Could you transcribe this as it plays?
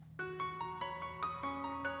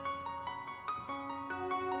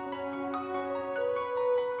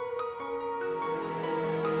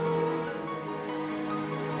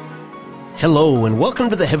Hello, and welcome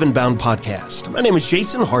to the Heaven Bound Podcast. My name is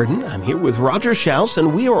Jason Harden. I'm here with Roger Schaus,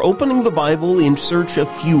 and we are opening the Bible in search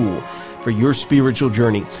of fuel for your spiritual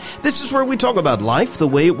journey. This is where we talk about life the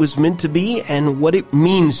way it was meant to be and what it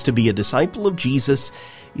means to be a disciple of Jesus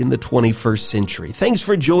in the 21st century. Thanks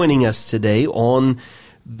for joining us today on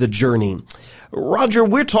the journey. Roger,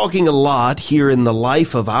 we're talking a lot here in the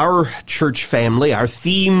life of our church family. Our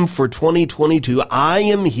theme for 2022, I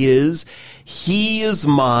am His, He is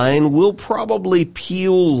mine. We'll probably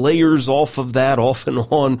peel layers off of that off and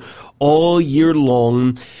on all year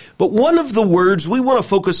long. But one of the words we want to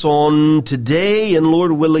focus on today and,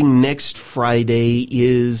 Lord willing, next Friday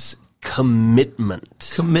is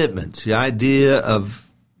commitment. Commitment, the idea of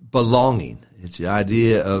belonging. It's the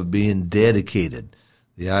idea of being dedicated.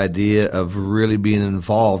 The idea of really being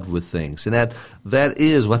involved with things. And that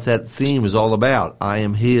is what that theme is all about. I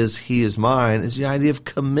am His, He is mine, is the idea of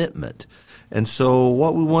commitment. And so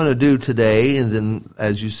what we want to do today, and then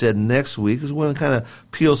as you said next week, is we want to kind of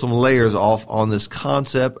peel some layers off on this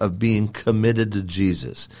concept of being committed to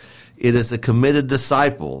Jesus. It is a committed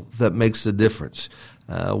disciple that makes the difference.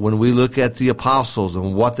 When we look at the apostles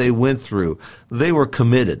and what they went through, they were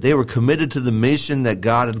committed. They were committed to the mission that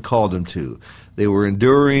God had called them to. They were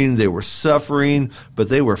enduring, they were suffering, but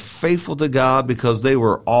they were faithful to God because they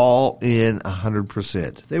were all in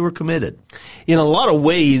 100%. They were committed. In a lot of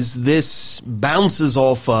ways, this bounces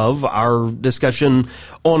off of our discussion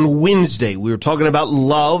on Wednesday. We were talking about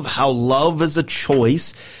love, how love is a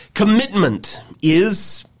choice. Commitment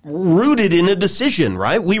is rooted in a decision,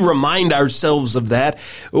 right? We remind ourselves of that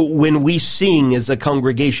when we sing as a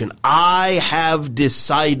congregation. I have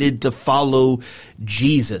decided to follow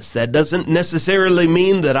Jesus. That doesn't necessarily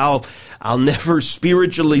mean that I'll never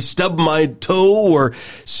spiritually stub my toe or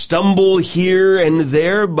stumble here and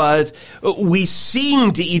there, but we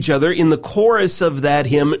sing to each other in the chorus of that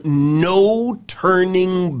hymn, no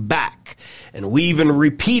turning back. And we even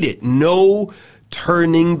repeat it, no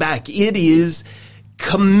turning back. It is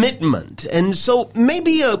commitment. And so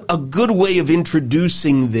maybe a good way of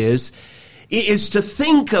introducing this is to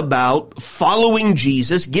think about following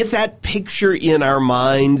Jesus, get that picture in our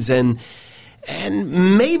minds, and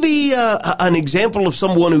maybe an example of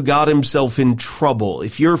someone who got himself in trouble.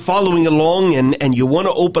 If you're following along and you want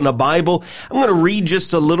to open a Bible, I'm going to read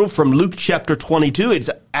just a little from Luke chapter 22. It's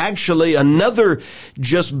actually another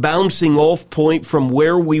just bouncing off point from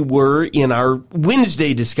where we were in our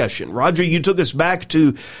Wednesday discussion. Roger, you took us back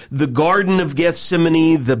to the Garden of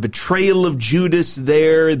Gethsemane, the betrayal of Judas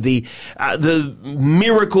there, the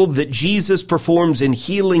miracle that Jesus performs in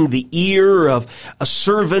healing the ear of a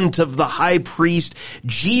servant of the high priest.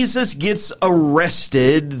 Jesus gets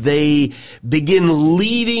arrested. They begin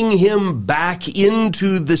leading him back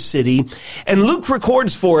into the city. And Luke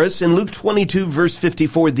records for us in Luke 22 verse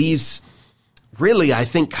 54 these really, I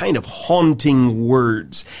think, kind of haunting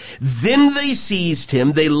words. Then they seized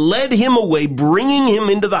him. They led him away, bringing him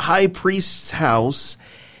into the high priest's house.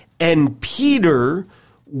 And Peter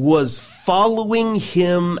was following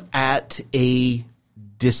him at a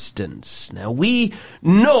distance. Now, we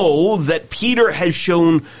know that Peter has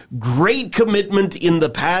shown great commitment in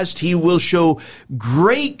the past. He will show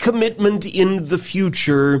great commitment in the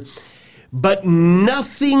future. But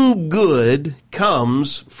nothing good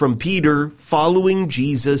comes from Peter following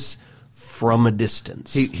Jesus from a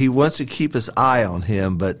distance. He wants to keep his eye on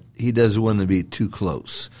him, but he doesn't want to be too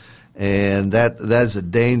close. And that is a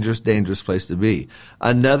dangerous, dangerous place to be.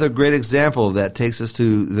 Another great example of that takes us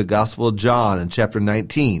to the Gospel of John in chapter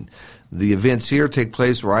 19. The events here take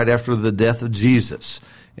place right after the death of Jesus.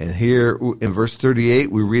 And here in verse 38,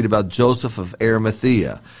 we read about Joseph of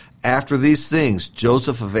Arimathea. After these things,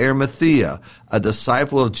 Joseph of Arimathea, a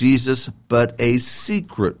disciple of Jesus, but a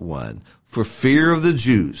secret one, for fear of the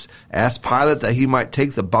Jews, asked Pilate that he might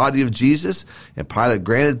take the body of Jesus, and Pilate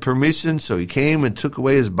granted permission, so he came and took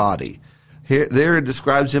away his body. There it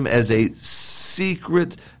describes him as a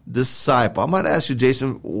secret disciple. I might ask you,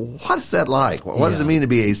 Jason, what is that like? What does it mean to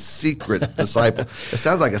be a secret disciple? It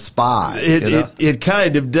sounds like a spy. It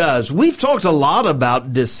kind of does. We've talked a lot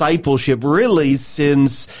about discipleship really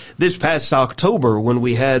since this past October when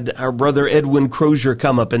we had our brother Edwin Crozier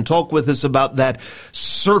come up and talk with us about that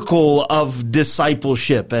circle of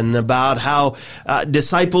discipleship and about how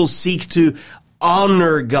disciples seek to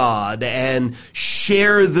honor God and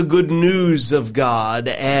share the good news of God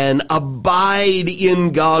and abide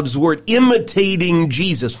in God's word, imitating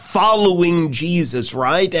Jesus, following Jesus,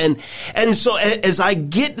 right? And so as I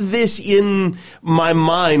get this in my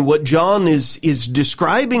mind, what John is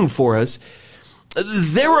describing for us,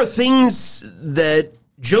 there are things that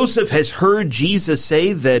Joseph has heard Jesus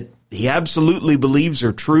say that he absolutely believes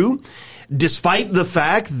are true. despite the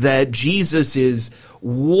fact that Jesus is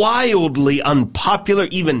wildly unpopular,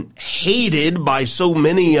 even hated by so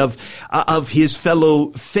many of his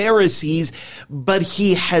fellow Pharisees, but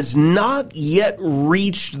he has not yet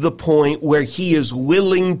reached the point where he is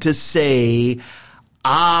willing to say,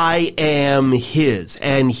 I am his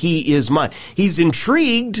and he is mine. He's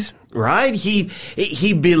intrigued, right?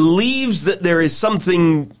 He believes that there is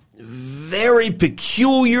something very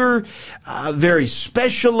peculiar, very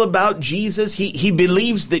special about Jesus. He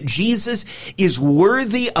believes that Jesus is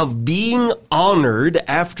worthy of being honored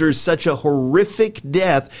after such a horrific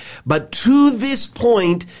death. But to this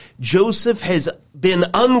point, Joseph has been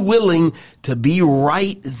unwilling to be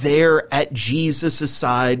right there at Jesus'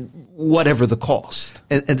 side, whatever the cost.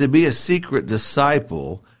 And to be a secret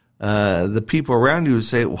disciple, the people around you would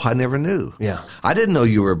say, well, I never knew. Yeah. I didn't know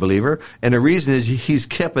you were a believer. And the reason is he's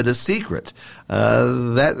kept it a secret.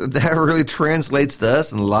 That really translates to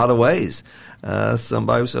us in a lot of ways.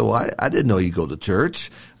 Somebody would say, well, I didn't know you go to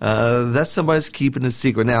church. That's somebody's keeping it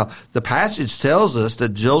secret. Now, the passage tells us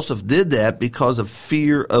that Joseph did that because of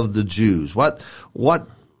fear of the Jews. What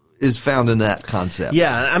is found in that concept?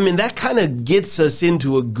 Yeah, I mean, that kind of gets us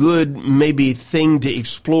into a good maybe thing to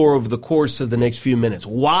explore over the course of the next few minutes.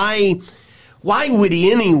 Why would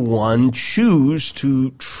anyone choose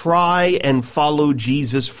to try and follow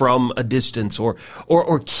Jesus from a distance or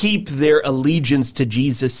keep their allegiance to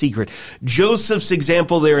Jesus secret? Joseph's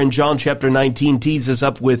example there in John chapter 19 tees us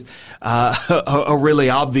up with a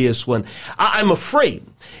really obvious one. I'm afraid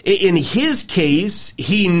in his case,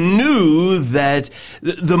 he knew that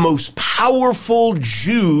the most powerful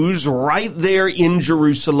Jews right there in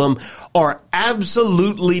Jerusalem are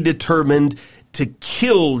absolutely determined to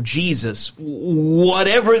kill Jesus,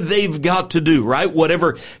 whatever they've got to do, right?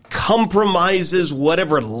 Whatever compromises,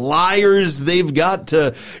 whatever liars they've got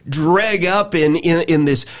to drag up in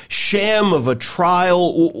this sham of a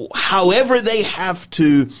trial, however they have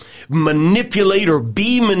to manipulate or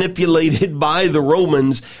be manipulated by the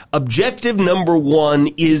Romans, objective number one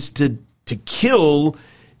is to kill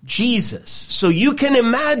Jesus. So you can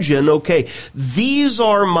imagine, okay, these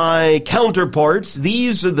are my counterparts.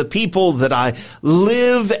 These are the people that I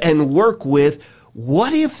live and work with.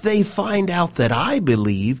 What if they find out that I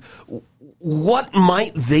believe? What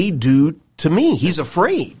might they do to me? He's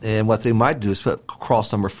afraid. And what they might do is put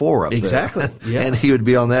cross number 4 up exactly. there. Yeah. And he would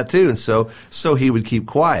be on that too. And so he would keep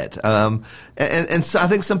quiet. And so I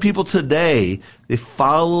think some people today, they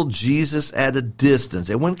follow Jesus at a distance.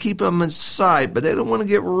 They want to keep him in sight, but they don't want to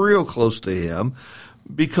get real close to him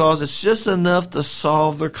because it's just enough to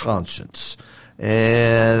solve their conscience.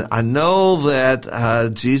 And I know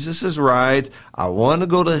that Jesus is right. I want to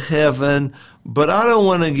go to heaven, but I don't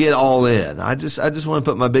want to get all in. I just want to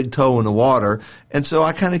put my big toe in the water, and so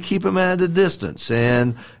I kind of keep him at a distance.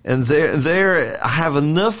 And there I have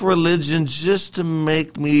enough religion just to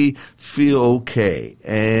make me feel okay,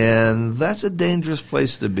 and that's a dangerous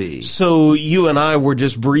place to be. So you and I were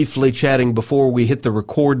just briefly chatting before we hit the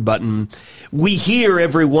record button. We hear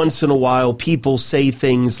every once in a while people say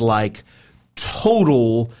things like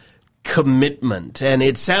total commitment. And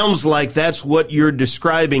it sounds like that's what you're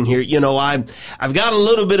describing here. You know, I've got a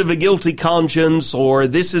little bit of a guilty conscience, or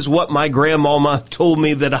this is what my grandmama told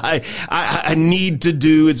me that I need to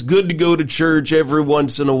do. It's good to go to church every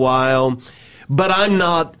once in a while, but I'm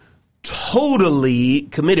not totally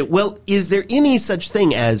committed. Well, is there any such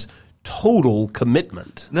thing as total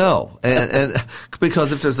commitment? No. And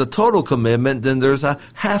because if there's a total commitment, then there's a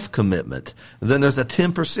half commitment. Then there's a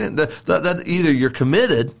 10%. That either you're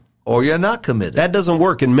committed or you're not committed. That doesn't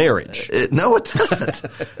work in marriage. No, it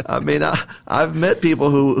doesn't. I mean, I've met people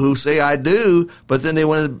who say I do, but then they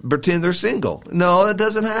want to pretend they're single. No, that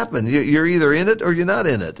doesn't happen. You're either in it or you're not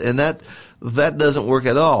in it. And that doesn't work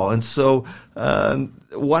at all. And so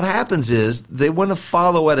what happens is they want to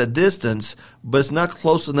follow at a distance, but it's not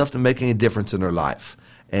close enough to make any difference in their life.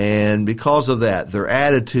 And because of that, their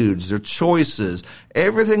attitudes, their choices,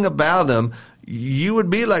 everything about them, you would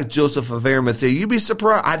be like Joseph of Arimathea. You'd be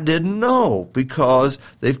surprised. I didn't know, because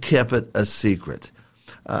they've kept it a secret.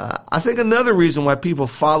 I think another reason why people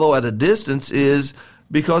follow at a distance is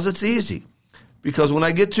because it's easy. Because when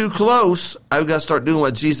I get too close, I've got to start doing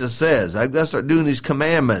what Jesus says. I've got to start doing these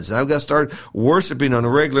commandments. And I've got to start worshiping on a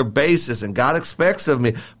regular basis. And God expects of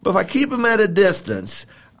me. But if I keep him at a distance,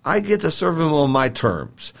 I get to serve him on my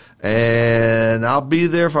terms. And I'll be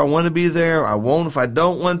there if I want to be there. I won't if I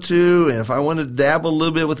don't want to. And if I want to dabble a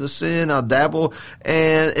little bit with the sin, I'll dabble.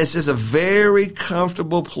 And it's just a very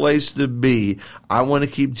comfortable place to be. I want to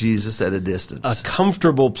keep Jesus at a distance. A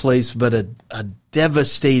comfortable place, but a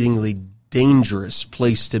devastatingly dangerous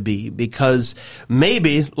place to be, because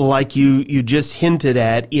maybe, like you just hinted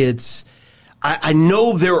at, I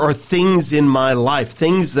know there are things in my life,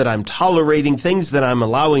 things that I'm tolerating, things that I'm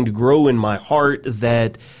allowing to grow in my heart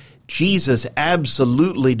that Jesus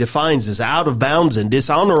absolutely defines as out of bounds and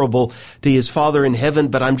dishonorable to his Father in heaven,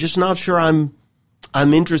 but I'm just not sure I'm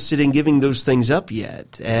interested in giving those things up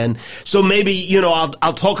yet. And so maybe,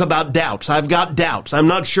 I'll talk about doubts. I've got doubts. I'm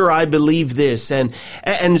not sure I believe this. And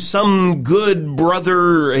some good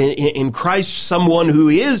brother in Christ, someone who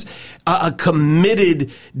is a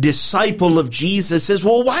committed disciple of Jesus, says,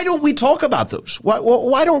 well, why don't we talk about those?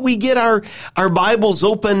 Why don't we get our Bibles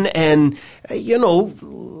open and,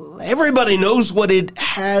 everybody knows what it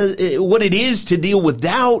is to deal with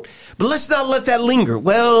doubt, but let's not let that linger.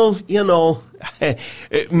 Well,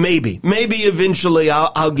 maybe eventually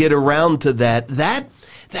I'll get around to that.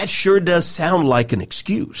 That sure does sound like an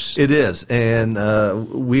excuse. It is. And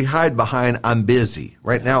we hide behind, I'm busy.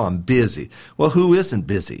 Right now, I'm busy. Well, who isn't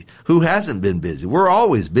busy? Who hasn't been busy? We're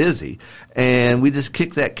always busy. And we just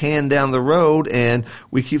kick that can down the road, and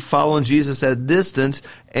we keep following Jesus at a distance.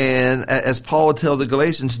 And as Paul would tell the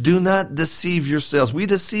Galatians, do not deceive yourselves. We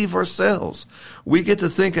deceive ourselves. We get to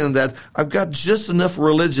thinking that I've got just enough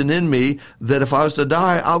religion in me that if I was to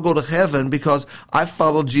die, I'll go to heaven because I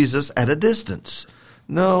followed Jesus at a distance.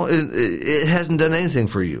 No, it hasn't done anything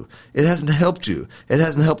for you. It hasn't helped you. It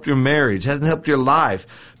hasn't helped your marriage. It hasn't helped your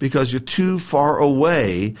life because you're too far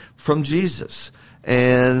away from Jesus.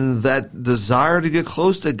 And that desire to get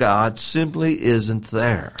close to God simply isn't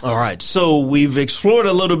there. All right. So we've explored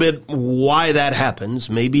a little bit why that happens.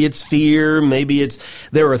 Maybe it's fear. Maybe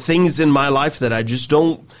there are things in my life that I just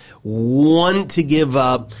don't want to give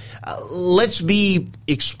up. Let's be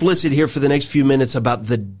explicit here for the next few minutes about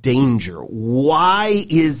the danger. Why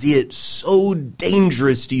is it so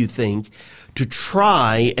dangerous, do you think, to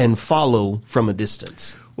try and follow from a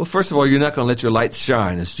distance? Well, first of all, you're not going to let your light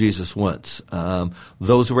shine as Jesus wants.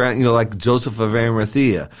 Those around, like Joseph of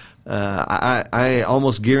Arimathea, I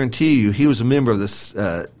almost guarantee you he was a member of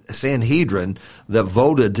the Sanhedrin that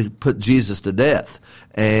voted to put Jesus to death.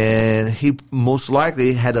 And he most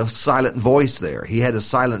likely had a silent voice there. He had a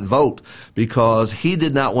silent vote because he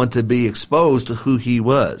did not want to be exposed to who he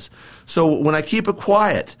was. So when I keep it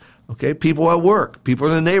quiet, okay, people at work, people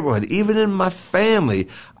in the neighborhood, even in my family,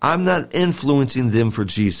 I'm not influencing them for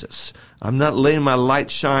Jesus. I'm not letting my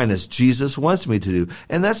light shine as Jesus wants me to do.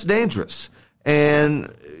 And that's dangerous.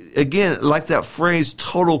 And again, like that phrase,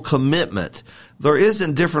 total commitment. There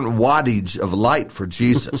isn't different wattage of light for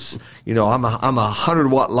Jesus. I'm a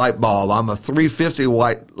 100-watt light bulb. I'm a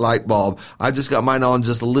 350-watt light bulb. I just got mine on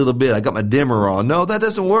just a little bit. I got my dimmer on. No, that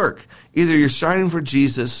doesn't work. Either you're shining for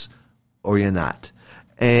Jesus or you're not.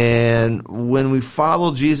 And when we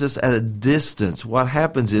follow Jesus at a distance, what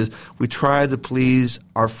happens is we try to please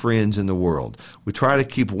our friends in the world. We try to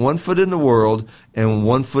keep one foot in the world and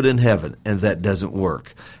one foot in heaven, and that doesn't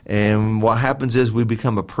work. And what happens is we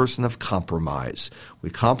become a person of compromise.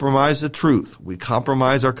 We compromise the truth. We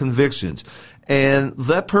compromise our convictions. And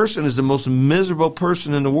that person is the most miserable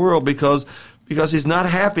person in the world because he's not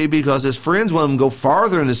happy because his friends want him to go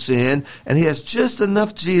farther into sin, and he has just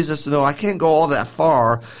enough Jesus to know I can't go all that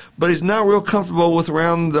far, but he's not real comfortable with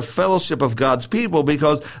around the fellowship of God's people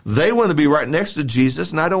because they want to be right next to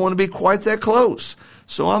Jesus, and I don't want to be quite that close.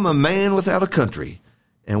 So I'm a man without a country.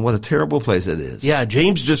 And what a terrible place it is. Yeah,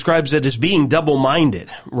 James describes it as being double-minded,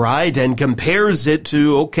 right? And compares it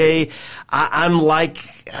to, okay, I'm like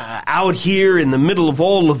out here in the middle of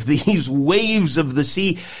all of these waves of the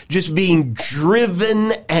sea, just being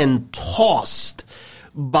driven and tossed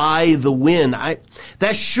by the wind.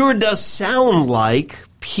 That sure does sound like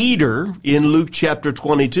Peter in Luke chapter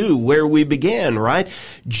 22, where we began, right?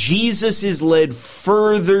 Jesus is led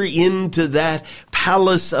further into that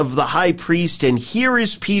palace of the high priest, and here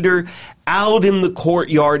is Peter out in the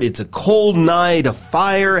courtyard. It's a cold night. A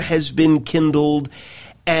fire has been kindled,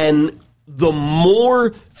 and the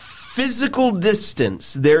more physical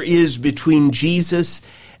distance there is between Jesus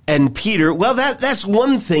and Peter, well, that's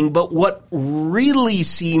one thing, but what really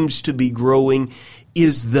seems to be growing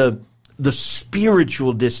is the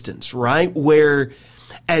spiritual distance, right? Where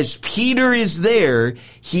as Peter is there,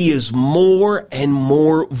 he is more and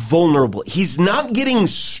more vulnerable. He's not getting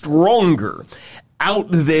stronger out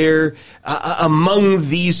there among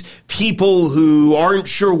these people who aren't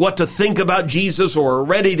sure what to think about Jesus or are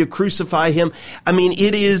ready to crucify him. I mean,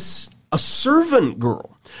 it is a servant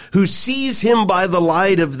girl who sees him by the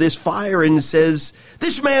light of this fire and says,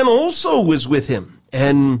 this man also was with him.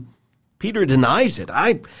 And Peter denies it.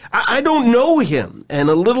 I don't know him. And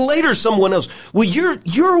a little later, someone else, well,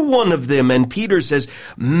 you're one of them. And Peter says,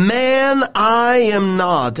 man, I am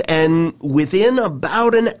not. And within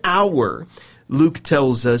about an hour, Luke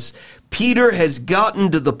tells us, Peter has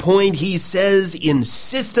gotten to the point, he says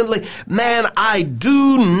insistently, man, I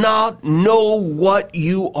do not know what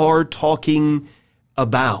you are talking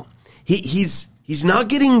about. He's not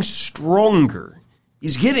getting stronger.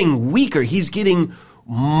 He's getting weaker. He's getting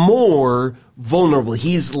more vulnerable.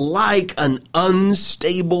 He's like an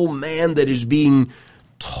unstable man that is being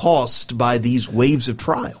tossed by these waves of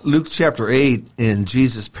trial. Luke chapter 8 in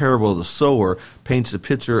Jesus' parable of the sower paints a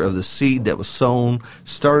picture of the seed that was sown,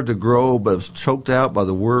 started to grow, but was choked out by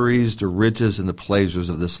the worries, the riches, and the pleasures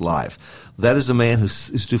of this life. That is a man who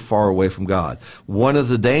is too far away from God. One of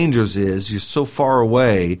the dangers is you're so far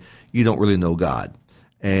away, you don't really know God.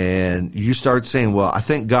 And you start saying, well, I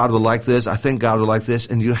think God would like this, I think God would like this,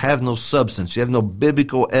 and you have no substance, you have no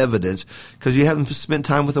biblical evidence because you haven't spent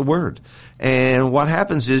time with the Word. And what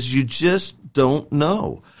happens is you just don't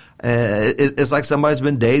know. It's like somebody's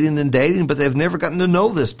been dating, but they've never gotten to know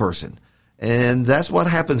this person. And that's what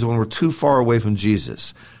happens when we're too far away from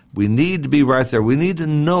Jesus. We need to be right there. We need to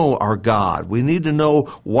know our God. We need to know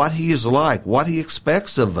what He is like, what He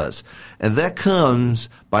expects of us. And that comes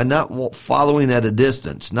by not following at a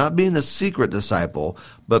distance, not being a secret disciple,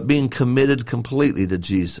 but being committed completely to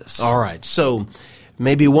Jesus. All right. So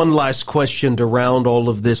maybe one last question to round all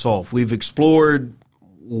of this off. We've explored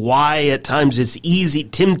why at times it's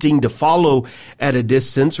tempting to follow at a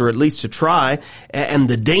distance, or at least to try, and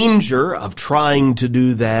the danger of trying to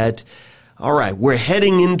do that. All right, we're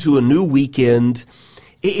heading into a new weekend.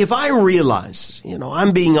 If I realize,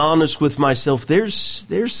 I'm being honest with myself, there's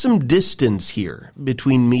some distance here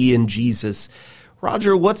between me and Jesus.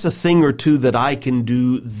 Roger, what's a thing or two that I can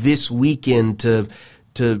do this weekend to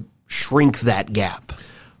shrink that gap?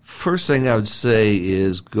 First thing I would say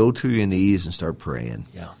is go to your knees and start praying.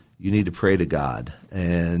 Yeah. You need to pray to God,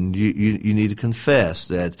 and you need to confess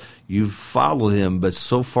that you've followed Him, but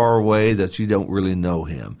so far away that you don't really know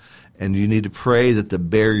Him. And you need to pray that the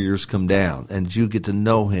barriers come down and you get to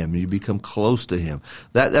know Him and you become close to Him.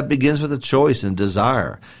 That begins with a choice and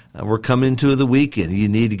desire. We're coming to the weekend. You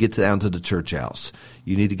need to get down to the church house.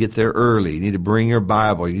 You need to get there early. You need to bring your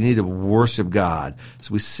Bible. You need to worship God.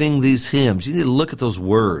 So we sing these hymns. You need to look at those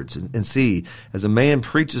words and see, as a man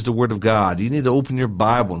preaches the Word of God, you need to open your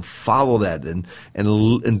Bible and follow that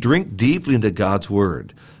and drink deeply into God's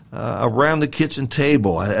Word. Around the kitchen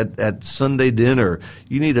table at Sunday dinner,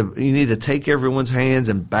 you need to take everyone's hands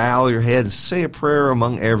and bow your head and say a prayer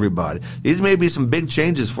among everybody. These may be some big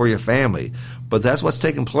changes for your family, but that's what's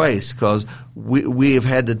taking place because we have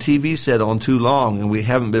had the TV set on too long and we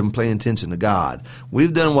haven't been paying attention to God.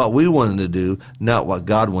 We've done what we wanted to do, not what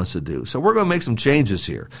God wants to do. So we're going to make some changes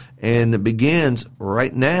here, and it begins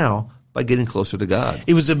right now by getting closer to God.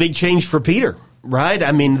 It was a big change for Peter. Right?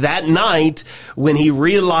 I mean, that night when he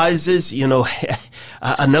realizes,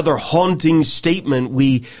 another haunting statement,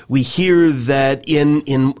 we hear that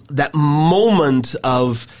in that moment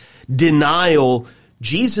of denial,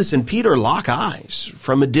 Jesus and Peter lock eyes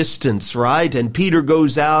from a distance, right? And Peter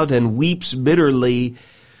goes out and weeps bitterly.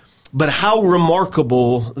 But how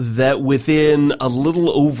remarkable that within a little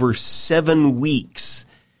over 7 weeks,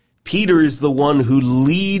 Peter is the one who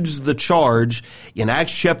leads the charge in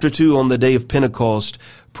Acts chapter 2 on the day of Pentecost,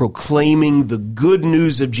 proclaiming the good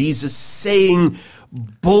news of Jesus, saying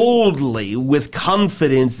boldly with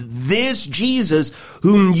confidence, this Jesus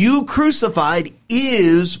whom you crucified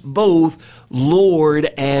is both Lord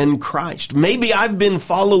and Christ. Maybe I've been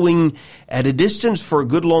following at a distance for a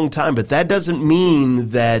good long time, but that doesn't mean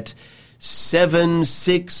that 7,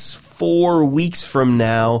 6, 4 weeks from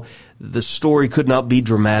now, the story could not be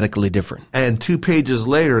dramatically different. And 2 pages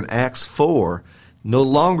later in Acts 4, no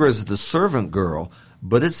longer is it the servant girl,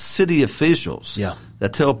 but it's city officials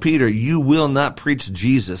that tell Peter, you will not preach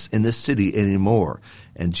Jesus in this city anymore.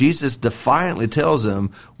 And Jesus defiantly tells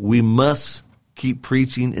them, we must keep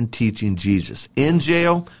preaching and teaching Jesus. In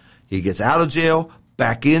jail, he gets out of jail,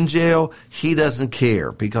 back in jail, he doesn't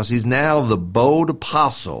care because he's now the bold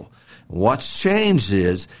apostle. What's changed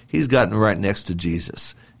is he's gotten right next to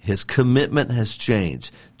Jesus. His commitment has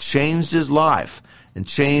changed his life, and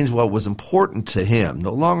changed what was important to him.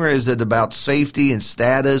 No longer is it about safety and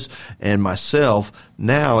status and myself.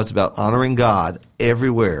 Now it's about honoring God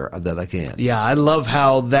everywhere that I can. Yeah, I love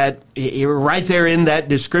how that, right there in that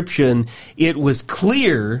description, it was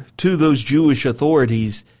clear to those Jewish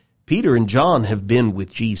authorities, Peter and John have been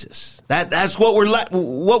with Jesus. That's what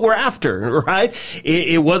we're after, right?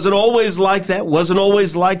 It wasn't always like that. Wasn't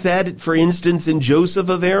always like that, for instance, in Joseph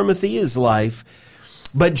of Arimathea's life.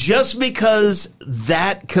 But just because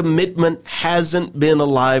that commitment hasn't been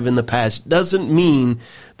alive in the past doesn't mean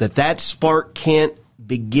that spark can't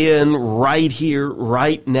begin right here,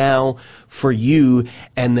 right now for you,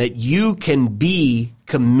 and that you can be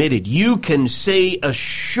committed. You can say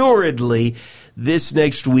assuredly this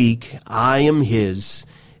next week, I am his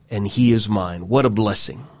and he is mine. What a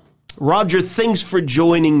blessing. Roger, thanks for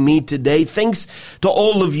joining me today. Thanks to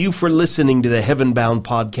all of you for listening to the Heaven Bound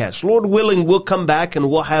podcast. Lord willing, we'll come back and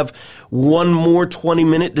we'll have one more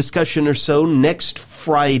 20-minute discussion or so next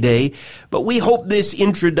Friday. But we hope this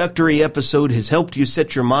introductory episode has helped you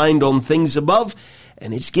set your mind on things above,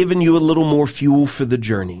 and it's given you a little more fuel for the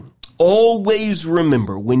journey. Always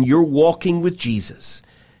remember, when you're walking with Jesus,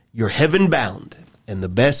 you're heaven bound, and the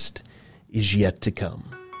best is yet to come.